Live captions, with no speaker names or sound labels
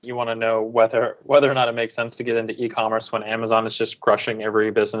You want to know whether or not it makes sense to get into e-commerce when Amazon is just crushing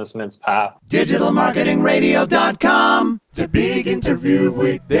every business in its path. DigitalMarketingRadio.com. The Big Interview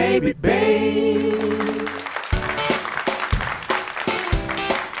with David Bay.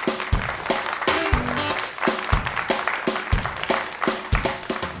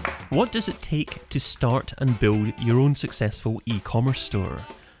 What does it take to start and build your own successful e-commerce store?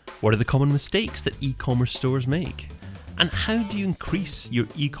 What are the common mistakes that e-commerce stores make? And how do you increase your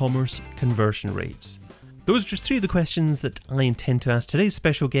e-commerce conversion rates? Those are just three of the questions that I intend to ask today's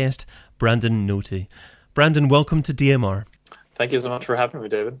special guest, Brandon Noty. Brandon, welcome to DMR. Thank you so much for having me,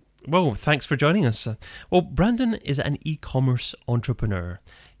 David. Well, thanks for joining us. Well, Brandon is an e-commerce entrepreneur.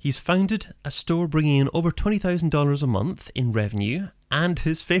 He's founded a store bringing in over $20,000 a month in revenue, and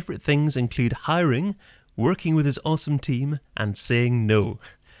his favourite things include hiring, working with his awesome team, and saying no.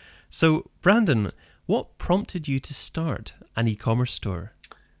 So, Brandon, what prompted you to start an e-commerce store?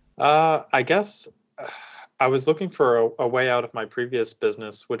 I guess I was looking for a way out of my previous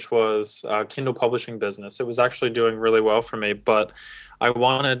business, which was a Kindle publishing business. It was actually doing really well for me, but I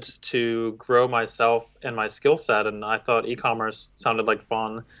wanted to grow myself and my skill set, and I thought e-commerce sounded like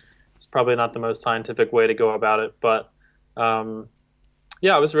fun. It's probably not the most scientific way to go about it, but I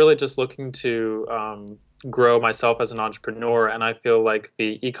was really just looking to grow myself as an entrepreneur, and I feel like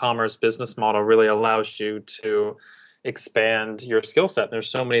the e-commerce business model really allows you to expand your skill set. There's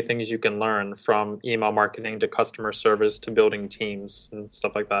so many things you can learn, from email marketing to customer service to building teams and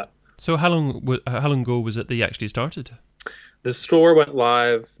stuff like that. So how long ago was it that you actually started? The store went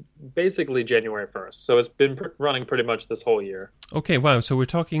live basically January 1st, so it's been running pretty much this whole year. Okay, wow. So we're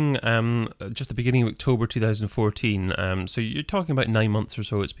talking just the beginning of October 2014. So you're talking about 9 months or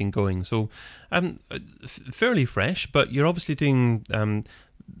so it's been going. So fairly fresh, but you're obviously doing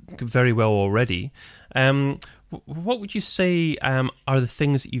very well already. What would you say are the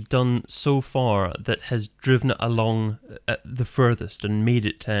things that you've done so far that has driven it along the furthest and made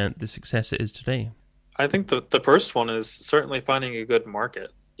it the success it is today? I think the first one is certainly finding a good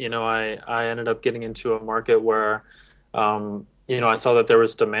market. I ended up getting into a market where, I saw that there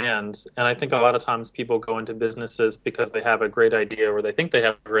was demand. And I think a lot of times people go into businesses because they have a great idea, or they think they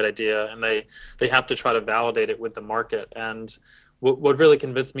have a great idea, and they have to try to validate it with the market. And what really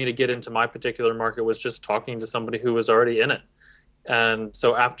convinced me to get into my particular market was just talking to somebody who was already in it. And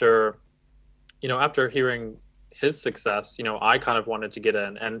so after hearing his success, I kind of wanted to get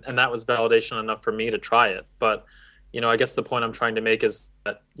in, and that was validation enough for me to try it. But, I guess the point I'm trying to make is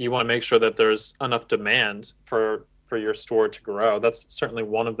that you want to make sure that there's enough demand for your store to grow. That's certainly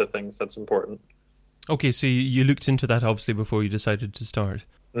one of the things that's important. Okay, so you looked into that obviously before you decided to start.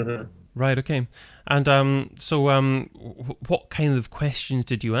 Mm-hmm. Right, okay. And what kind of questions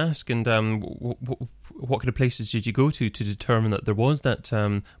did you ask, and what kind of places did you go to determine that there was that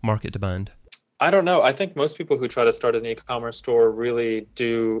market demand? I don't know. I think most people who try to start an e-commerce store really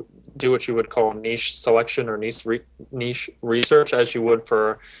do what you would call niche selection or niche research, as you would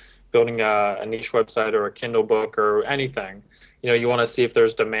for building a niche website or a Kindle book or anything. You want to see if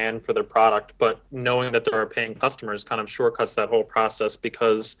there's demand for their product, but knowing that there are paying customers kind of shortcuts that whole process,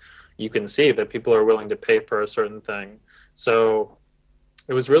 because you can see that people are willing to pay for a certain thing. So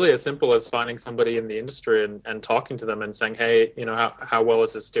it was really as simple as finding somebody in the industry and talking to them and saying, hey, how well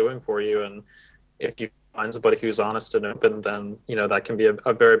is this doing for you? And if you find somebody who's honest and open, then, that can be a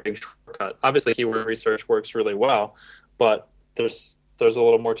very big shortcut. Obviously, keyword research works really well, but there's a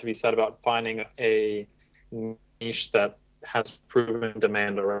little more to be said about finding a niche that has proven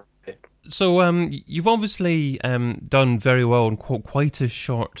demand already. So you've obviously done very well in quite a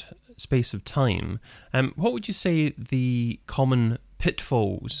short space of time. What would you say the common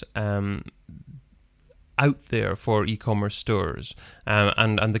pitfalls out there for e-commerce stores,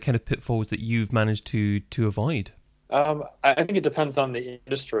 and the kind of pitfalls that you've managed to avoid? I think it depends on the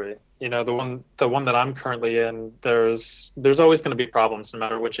industry. The one that I'm currently in, there's always going to be problems no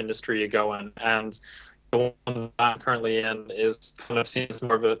matter which industry you go in. And the one I'm currently in is kind of seen as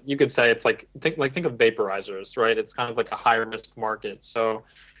more of you could say it's think of vaporizers, right? It's kind of like a higher risk market. So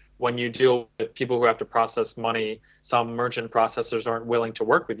when you deal with people who have to process money, some merchant processors aren't willing to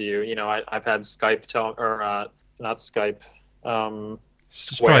work with you. I've had Skype not Skype,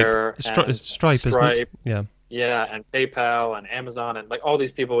 Square, Stripe, isn't it? Yeah. Yeah, and PayPal and Amazon and all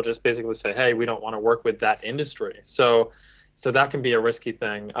these people just basically say, hey, we don't want to work with that industry. So that can be a risky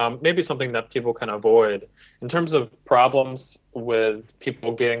thing. Maybe something that people can avoid. In terms of problems with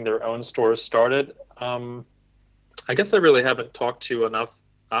people getting their own stores started, I guess I really haven't talked to enough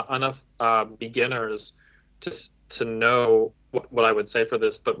beginners to know what I would say for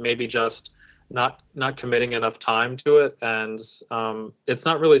this, but maybe just not committing enough time to it, and it's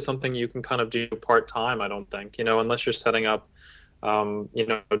not really something you can kind of do part time. I don't think, unless you're setting up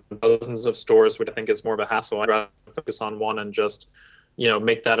dozens of stores, which I think is more of a hassle. I'd rather focus on one and just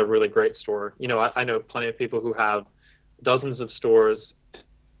make that a really great store. I know plenty of people who have dozens of stores,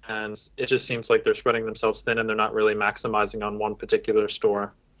 and it just seems like they're spreading themselves thin and they're not really maximizing on one particular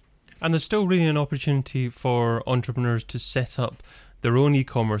store. And there's still really an opportunity for entrepreneurs to set up their own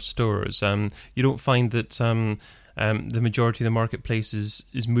e-commerce stores. You don't find that the majority of the marketplace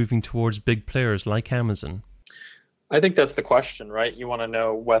is moving towards big players like Amazon? I think that's the question, right? You want to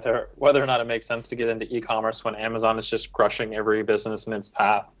know whether or not it makes sense to get into e-commerce when Amazon is just crushing every business in its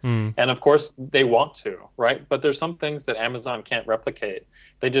path. And of course, they want to, right? But there's some things that Amazon can't replicate.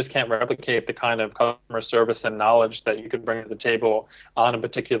 They just can't replicate the kind of customer service and knowledge that you could bring to the table on a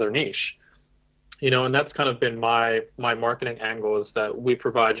particular niche. And that's kind of been my marketing angle, is that we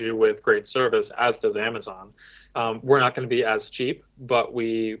provide you with great service, as does Amazon. We're not going to be as cheap, but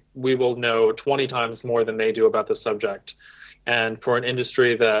we will know 20 times more than they do about the subject. And for an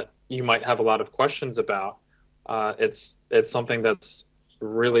industry that you might have a lot of questions about, it's something that's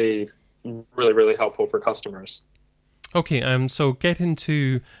really, really, really helpful for customers. Okay, so get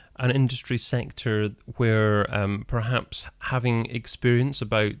into an industry sector where perhaps having experience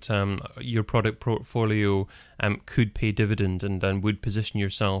about your product portfolio could pay dividend and would position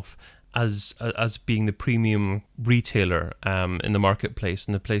yourself as being the premium retailer in the marketplace,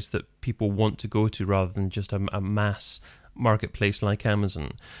 and the place that people want to go to rather than just a mass marketplace like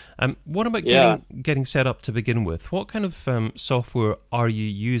Amazon. What about getting set up to begin with? What kind of software are you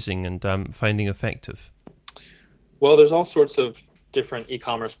using and finding effective? Well, there's all sorts of different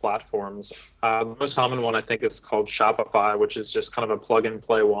e-commerce platforms. The most common one, I think, is called Shopify, which is just kind of a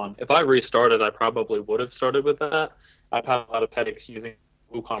plug-and-play one. If I restarted, I probably would have started with that. I've had a lot of headaches using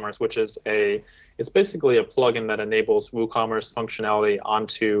WooCommerce, which is it's basically a plugin that enables WooCommerce functionality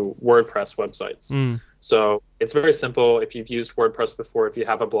onto WordPress websites. So it's very simple. If you've used WordPress before, if you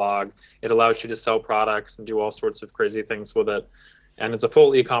have a blog, it allows you to sell products and do all sorts of crazy things with it. And it's a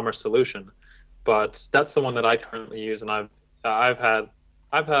full e-commerce solution. But that's the one that I currently use, and I've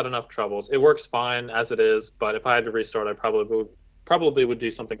had enough troubles. It works fine as it is, but if I had to restart, I probably would do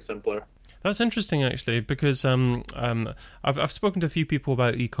something simpler. That's interesting, actually, because I've spoken to a few people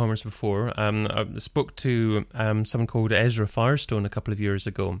about e-commerce before. I spoke to someone called Ezra Firestone a couple of years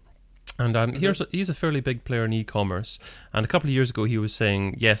ago. And he's a fairly big player in e-commerce. And a couple of years ago, he was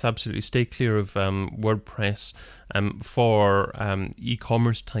saying, yes, absolutely, stay clear of WordPress for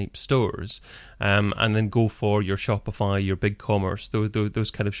e-commerce type stores, and then go for your Shopify, your BigCommerce,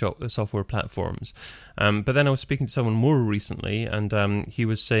 those kind of software platforms. But then I was speaking to someone more recently, and he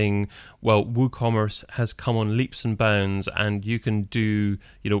was saying, well, WooCommerce has come on leaps and bounds, and you can do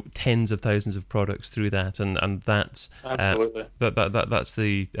tens of thousands of products through that, and that's absolutely that's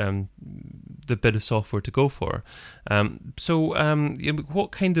the bit of software to go for. So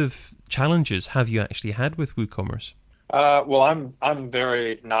what kind of challenges have you actually had with WooCommerce? Well, I'm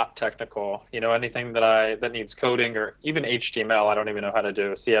very not technical. Anything that needs coding or even HTML, I don't even know how to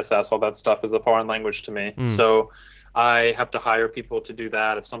do. CSS, all that stuff is a foreign language to me. So I have to hire people to do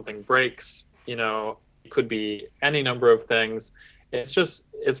that. If something breaks, it could be any number of things.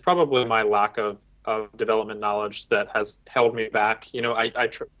 It's probably my lack of development knowledge that has held me back. I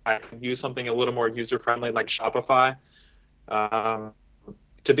could use something a little more user-friendly like Shopify.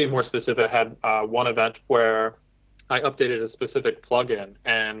 To be more specific, I had one event where I updated a specific plugin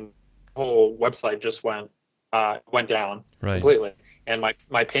and the whole website just went down completely. And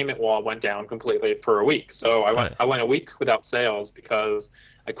my payment wall went down completely for a week. So I went a week without sales because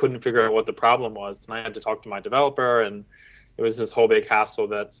I couldn't figure out what the problem was. And I had to talk to my developer, and it was this whole big hassle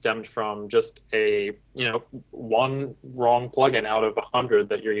that stemmed from just one wrong plugin out of 100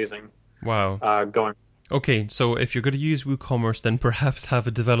 that you're using. Wow. Going. Okay, so if you're going to use WooCommerce, then perhaps have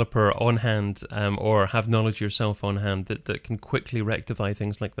a developer on hand, or have knowledge yourself on hand that can quickly rectify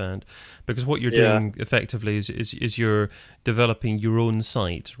things like that. Because what you're doing effectively is you're developing your own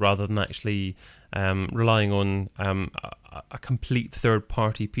site rather than actually relying on a complete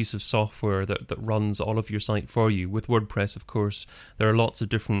third-party piece of software that runs all of your site for you. With WordPress, of course, there are lots of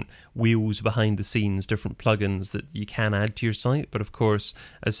different wheels behind the scenes, different plugins that you can add to your site. But of course,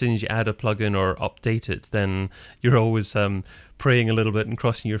 as soon as you add a plugin or update it, then you're always praying a little bit and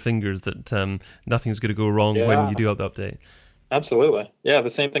crossing your fingers that nothing's going to go wrong when you do the update. Absolutely. Yeah, the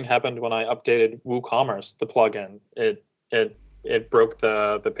same thing happened when I updated WooCommerce, the plugin. It broke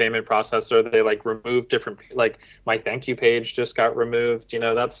the payment processor. They removed different, my thank you page just got removed.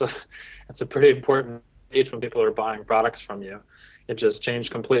 That's a pretty important page when people are buying products from you. It just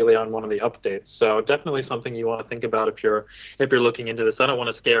changed completely on one of the updates. So definitely something you want to think about if you're looking into this. I don't want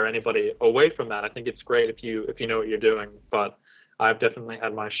to scare anybody away from that. I think it's great if you know what you're doing, but I've definitely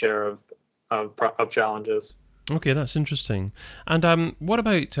had my share of challenges. Okay, that's interesting. And what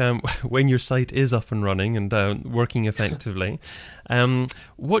about when your site is up and running and working effectively?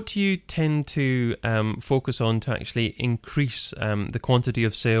 What do you tend to focus on to actually increase the quantity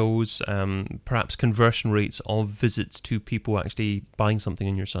of sales, perhaps conversion rates of visits to people actually buying something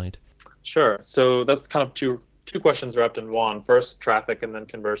on your site? Sure. So that's kind of two questions wrapped in one. First, traffic, and then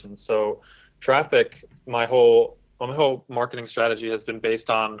conversion. So traffic, my whole marketing strategy has been based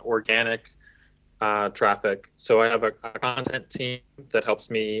on organic traffic. So I have a content team that helps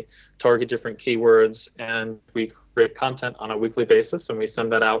me target different keywords, and we create content on a weekly basis, and we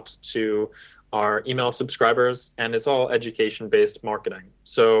send that out to our email subscribers, and it's all education-based marketing.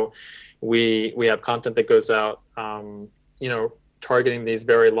 So we have content that goes out, targeting these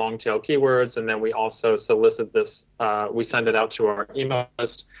very long tail keywords, and then we also solicit this. We send it out to our email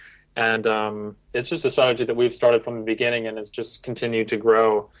list, and it's just a strategy that we've started from the beginning, and it's just continued to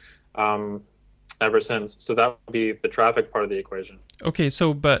grow ever since. So that would be the traffic part of the equation. Okay,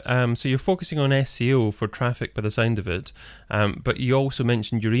 so you're focusing on SEO for traffic by the sound of it, but you also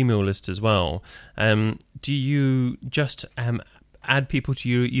mentioned your email list as well. Do you just add people to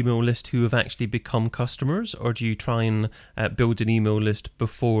your email list who have actually become customers, or do you try and build an email list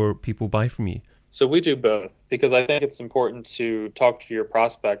before people buy from you? So we do both, because I think it's important to talk to your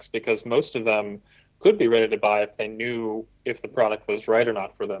prospects, because most of them could be ready to buy if they knew if the product was right or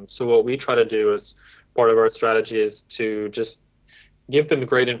not for them. So what we try to do as part of our strategy is to just give them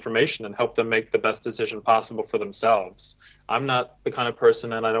great information and help them make the best decision possible for themselves. I'm not the kind of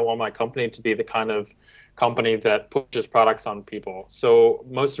person, and I don't want my company to be the kind of company that pushes products on people. So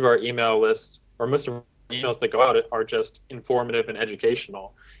most of our email lists, or most of our emails that go out, are just informative and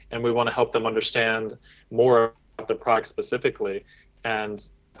educational. And we want to help them understand more about the product specifically and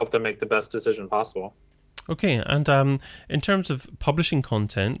help them make the best decision possible. Okay, and in terms of publishing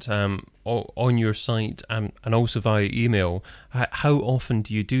content on your site and also via email, how often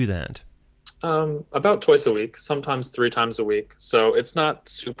do you do that? About twice a week, sometimes 3 times a week. So it's not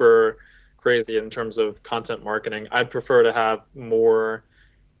super crazy in terms of content marketing. I'd prefer to have more.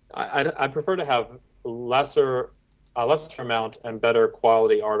 I prefer to have a lesser amount and better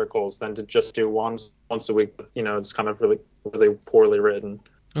quality articles than to just do once a week. It's kind of really, really poorly written.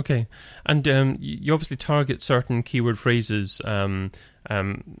 Okay, and you obviously target certain keyword phrases to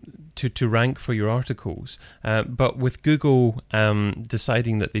rank for your articles, but with Google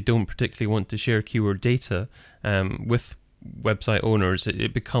deciding that they don't particularly want to share keyword data with website owners,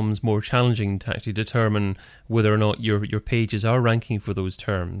 it becomes more challenging to actually determine whether or not your pages are ranking for those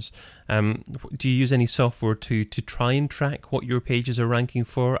terms. Do you use any software to try and track what your pages are ranking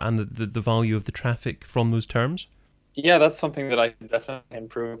for and the value of the traffic from those terms? Yeah, that's something that I can definitely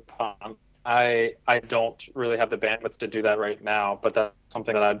improve upon. I don't really have the bandwidth to do that right now, but that's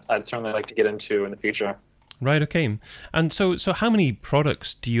something that I'd certainly like to get into in the future. Right, okay. And so how many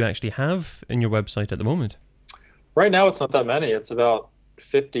products do you actually have in your website at the moment? Right now, it's not that many. It's about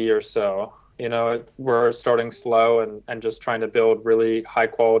 50 or so. We're starting slow and just trying to build really high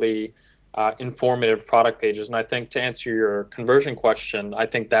quality, informative product pages. And I think to answer your conversion question, I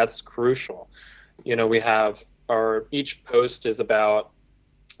think that's crucial. We have each post is about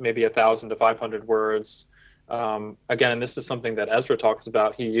maybe 1,000 to 500 words. Again, and this is something that Ezra talks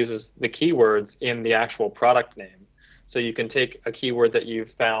about. He uses the keywords in the actual product name. So you can take a keyword that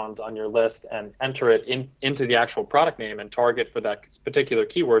you've found on your list and enter it into the actual product name and target for that particular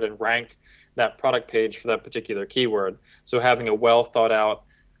keyword and rank that product page for that particular keyword. So having a well thought out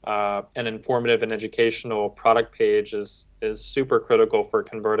and informative and educational product page is super critical for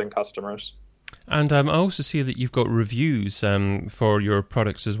converting customers. And I also see that you've got reviews for your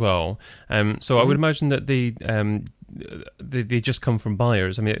products as well. So I would imagine that they just come from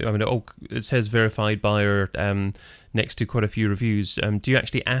buyers. I mean, it says verified buyer next to quite a few reviews. Do you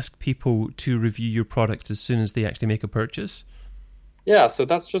actually ask people to review your product as soon as they actually make a purchase? Yeah, so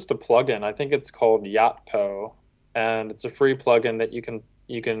that's just a plugin. I think it's called Yotpo, and it's a free plugin that you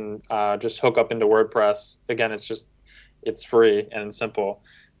can just hook up into WordPress. Again, it's free and simple.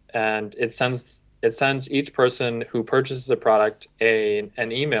 And it sends each person who purchases a product an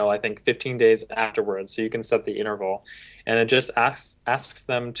email, I think 15 days afterwards, so you can set the interval, and it just asks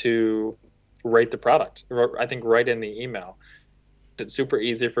them to rate the product, I think, right in the email. It's super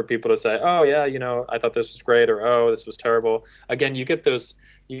easy for people to say, oh yeah, I thought this was great, or oh, this was terrible. Again, you get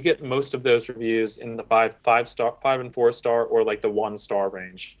most of those reviews in the 5 and 4 star, or like the 1 star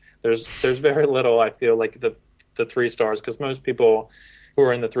range. There's very little, I feel like, the 3 stars, because most people who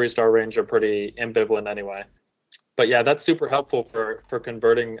are in the 3-star range are pretty ambivalent anyway. But yeah, that's super helpful for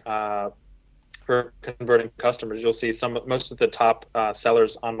converting customers. You'll see most of the top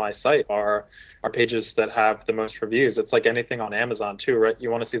sellers on my site are pages that have the most reviews. It's like anything on Amazon too, right?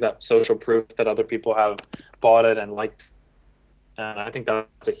 You want to see that social proof that other people have bought it and liked. And I think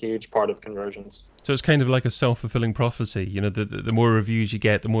that's a huge part of conversions. So it's kind of like a self-fulfilling prophecy. You know, the more reviews you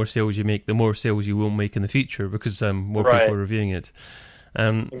get, the more sales you make, the more sales you will make in the future because more people are reviewing it.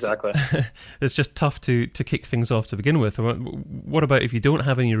 Exactly. It's just tough to kick things off to begin with. What about if you don't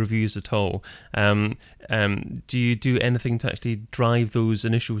have any reviews at all? Do you do anything to actually drive those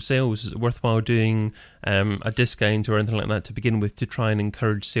initial sales? Is it worthwhile doing a discount or anything like that to begin with to try and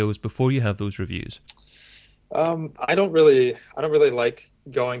encourage sales before you have those reviews? I don't really like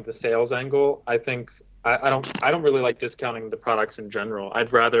going the sales angle. I think I don't really like discounting the products in general.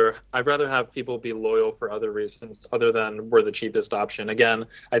 I'd rather have people be loyal for other reasons other than we're the cheapest option. Again,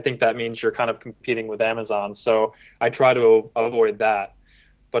 I think that means you're kind of competing with Amazon. So I try to avoid that.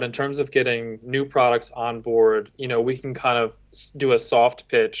 But in terms of getting new products on board, we can kind of do a soft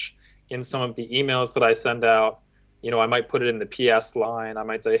pitch in some of the emails that I send out. I might put it in the PS line. I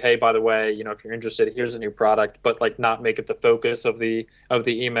might say, hey, by the way, if you're interested, here's a new product, but like not make it the focus of the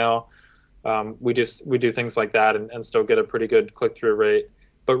email. We do things like that and still get a pretty good click-through rate.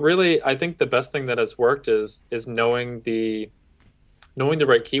 But really, I think the best thing that has worked is knowing the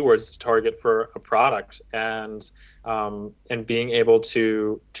right keywords to target for a product and being able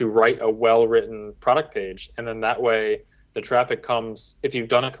to write a well-written product page. And then that way the traffic comes, if you've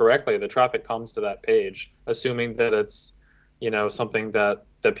done it correctly, the traffic comes to that page, assuming that it's, something that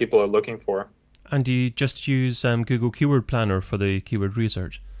people are looking for. And do you just use Google Keyword Planner for the keyword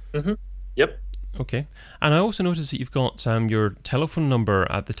research? Mm-hmm. Yep. Okay. And I also noticed that you've got your telephone number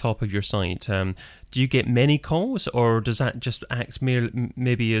at the top of your site. Do you get many calls, or does that just act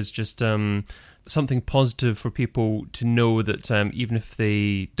maybe as just something positive for people to know that even if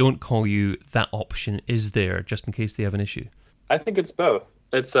they don't call you, that option is there just in case they have an issue? I think it's both.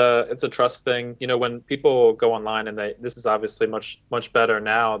 It's a trust thing. When people go online, and this is obviously much better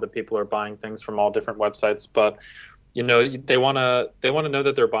now that people are buying things from all different websites, but they want to know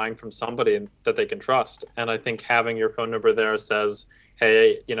that they're buying from somebody that they can trust. And I think having your phone number there says,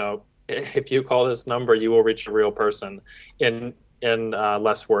 hey, if you call this number, you will reach a real person in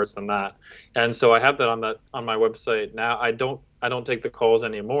less words than that. And so I have that on my website now. I don't take the calls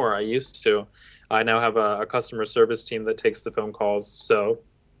anymore. I used to. I now have a customer service team that takes the phone calls. So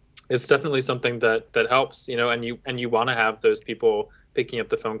it's definitely something that helps, and you want to have those people picking up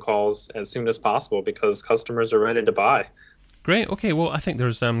the phone calls as soon as possible because customers are ready to buy. Great. Okay. Well, I think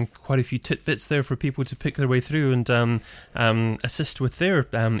there's quite a few tidbits there for people to pick their way through and assist with their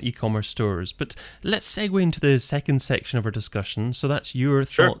e-commerce stores. But let's segue into the second section of our discussion. So that's your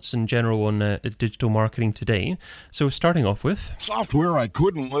thoughts in general on digital marketing today. So starting off with... software I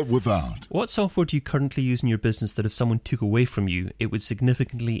couldn't live without. What software do you currently use in your business that if someone took away from you, it would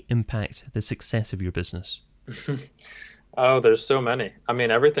significantly impact the success of your business? Oh, there's so many. I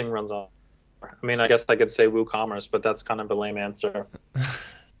mean, everything runs on. I mean, I guess I could say WooCommerce, but that's kind of a lame answer.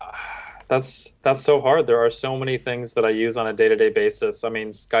 That's so hard. There are so many things that I use on a day-to-day basis. I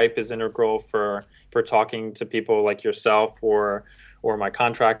mean, Skype is integral for talking to people like yourself or my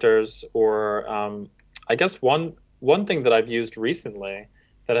contractors. Or I guess one thing that I've used recently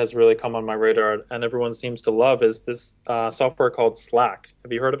that has really come on my radar and everyone seems to love is this software called Slack.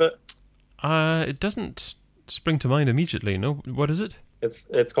 Have you heard of it? It doesn't spring to mind immediately. No, what is it?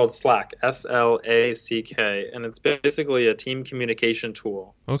 It's called Slack, Slack, and it's basically a team communication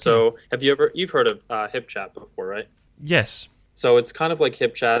tool. Okay. So you've heard of HipChat before, right? Yes. So it's kind of like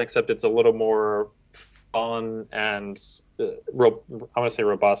HipChat, except it's a little more fun and I want to say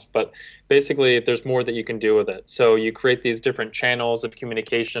robust, but basically there's more that you can do with it. So you create these different channels of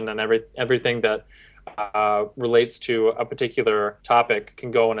communication, and everything that relates to a particular topic can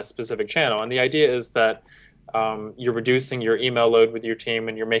go in a specific channel. And the idea is that you're reducing your email load with your team,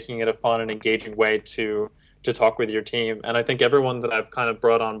 and you're making it a fun and engaging way to talk with your team. And I think everyone that I've kind of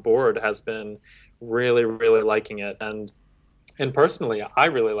brought on board has been really, really liking it. And personally, I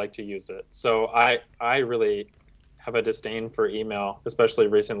really like to use it. So I really have a disdain for email, especially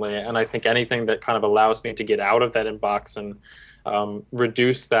recently. And I think anything that kind of allows me to get out of that inbox and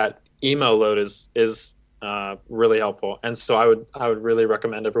reduce that email load is really helpful. And so I would really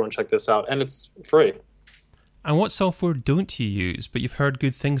recommend everyone check this out. And it's free. And what software don't you use, but you've heard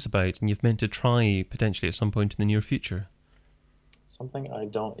good things about and you've meant to try potentially at some point in the near future? Something I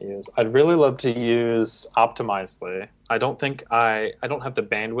don't use. I'd really love to use Optimizely. I don't have the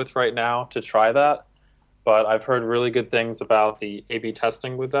bandwidth right now to try that. but I've heard really good things about the A/B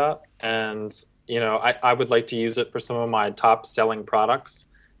testing with that. And, I would like to use it for some of my top selling products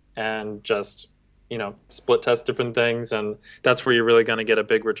and just, split test different things. And that's where you're really going to get a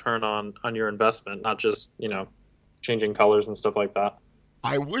big return on your investment, not just, changing colors and stuff like that.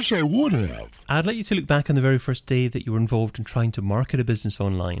 I wish I would have. I'd like you to look back on the very first day that you were involved in trying to market a business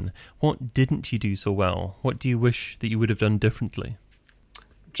online. What didn't you do so well? What do you wish that you would have done differently?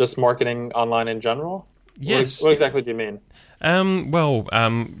 Just marketing online in general? Yes. What exactly do you mean?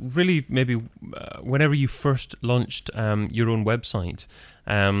 Really, maybe whenever you first launched your own website,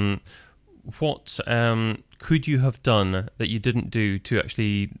 what could you have done that you didn't do to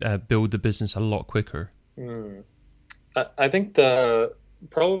actually build the business a lot quicker? I think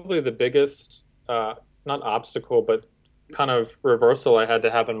probably the biggest, not obstacle, but kind of reversal I had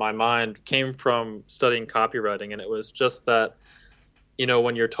to have in my mind came from studying copywriting. And it was just that,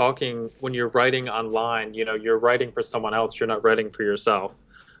 when you're writing online, you're writing for someone else, you're not writing for yourself.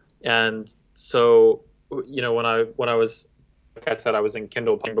 And so, when I was, like I said, I was in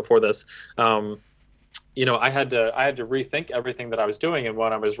Kindle before this, I had to rethink everything that I was doing and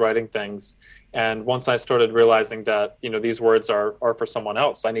when I was writing things. And once I started realizing that, these words are for someone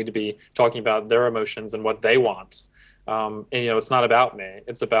else, I need to be talking about their emotions and what they want. It's not about me.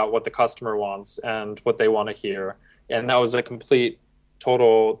 It's about what the customer wants and what they want to hear. And that was a complete,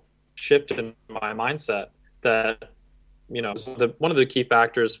 total shift in my mindset that, one of the key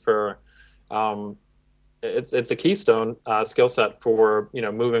factors for, it's a keystone skill set for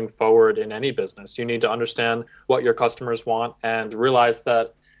moving forward in any business. You need to understand what your customers want and realize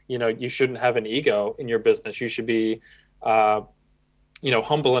that you shouldn't have an ego in your business. You should be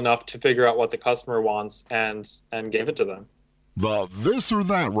humble enough to figure out what the customer wants and give it to them. The this or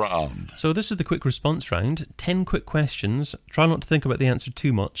that round. So this is the quick response round. 10 quick questions. Try not to think about the answer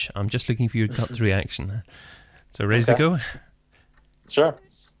too much. I'm just looking for your gut reaction. So ready to go? Sure.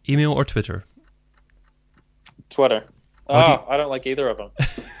 Email or Twitter? Twitter. I don't like either of them.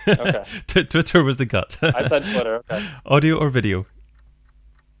 Okay. Twitter was the gut. I said Twitter. Okay. Audio or video?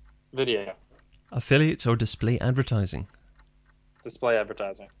 Video. Affiliates or display advertising? Display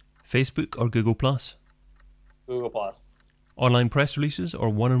advertising. Facebook or Google+? Google+. Online press releases or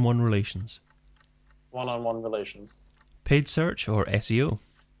one-on-one relations? One-on-one relations. Paid search or SEO?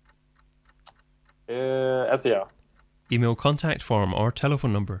 SEO. Email contact form or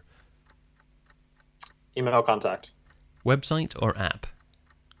telephone number? Email contact. Website or app?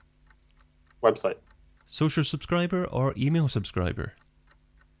 Website. Social subscriber or email subscriber?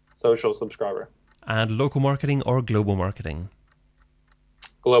 Social subscriber. And local marketing or global marketing?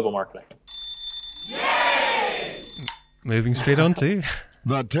 Global marketing. Yay! Moving straight on to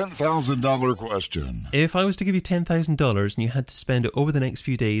the $10,000 question. If I was to give you $10,000 and you had to spend it over the next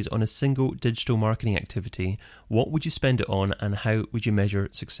few days on a single digital marketing activity, what would you spend it on and how would you measure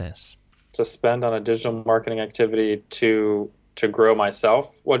success? To spend on a digital marketing activity to grow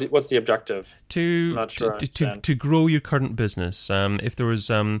myself? What's the objective? I'm not sure to grow your current business. If there was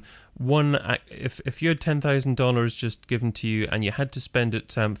if you had $10,000 just given to you and you had to spend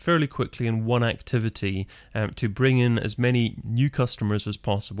it fairly quickly in one activity to bring in as many new customers as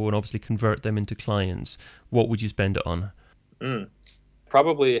possible and obviously convert them into clients, what would you spend it on?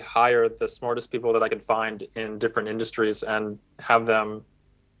 Probably hire the smartest people that I could find in different industries and have them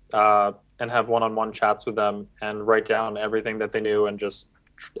and have one-on-one chats with them and write down everything that they knew and just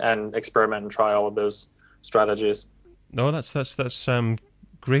experiment and try all of those strategies. No, that's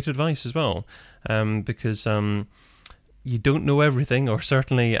great advice as well, because you don't know everything, or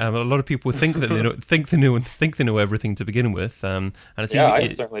certainly a lot of people think that they know everything to begin with. And it's I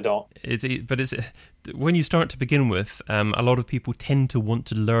certainly don't. But when you start to begin with, a lot of people tend to want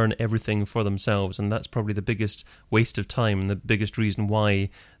to learn everything for themselves, and that's probably the biggest waste of time and the biggest reason why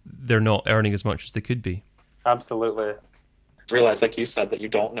they're not earning as much as they could be. Absolutely. Realize, like you said, that you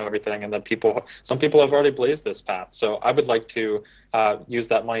don't know everything, and that some people have already blazed this path. So I would like to use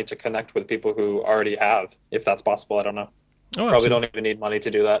that money to connect with people who already have, if that's possible. I don't know. Probably don't even need money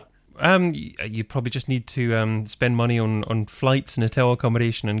to do that. You probably just need to spend money on flights and hotel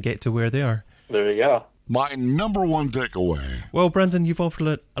accommodation and get to where they are. There you go. My number one takeaway. Well, Brandon, you've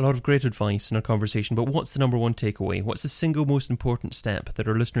offered a lot of great advice in our conversation, but what's the number one takeaway? What's the single most important step that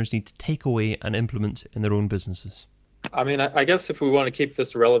our listeners need to take away and implement in their own businesses? I mean, I guess if we want to keep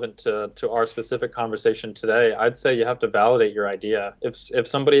this relevant to our specific conversation today, I'd say you have to validate your idea. If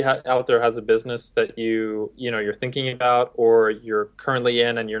somebody out there has a business that you're thinking about, or you're currently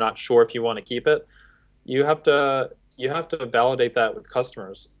in and you're not sure if you want to keep it, you have to validate that with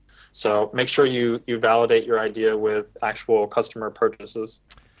customers. So make sure you validate your idea with actual customer purchases.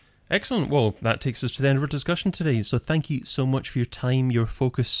 Excellent. Well, that takes us to the end of our discussion today. So thank you so much for your time, your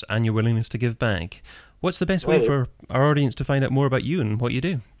focus, and your willingness to give back. What's the best way for our audience to find out more about you and what you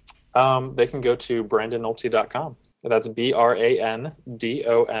do? They can go to BrandonNolte.com. That's BrandonNolte,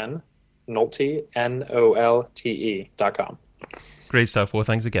 NOLTE.com. Great stuff. Well,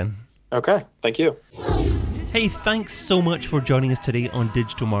 thanks again. Okay. Thank you. Hey, thanks so much for joining us today on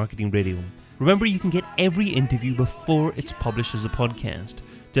Digital Marketing Radio. Remember, you can get every interview before it's published as a podcast,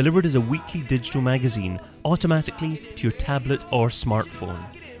 delivered as a weekly digital magazine automatically to your tablet or smartphone.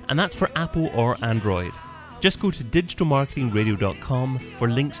 And that's for Apple or Android. Just go to digitalmarketingradio.com for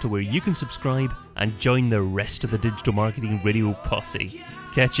links to where you can subscribe and join the rest of the Digital Marketing Radio posse.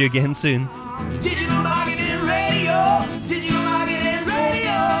 Catch you again soon. Digital Marketing Radio, Digital Marketing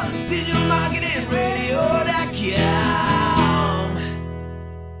Radio, Digital Marketing Radio.com.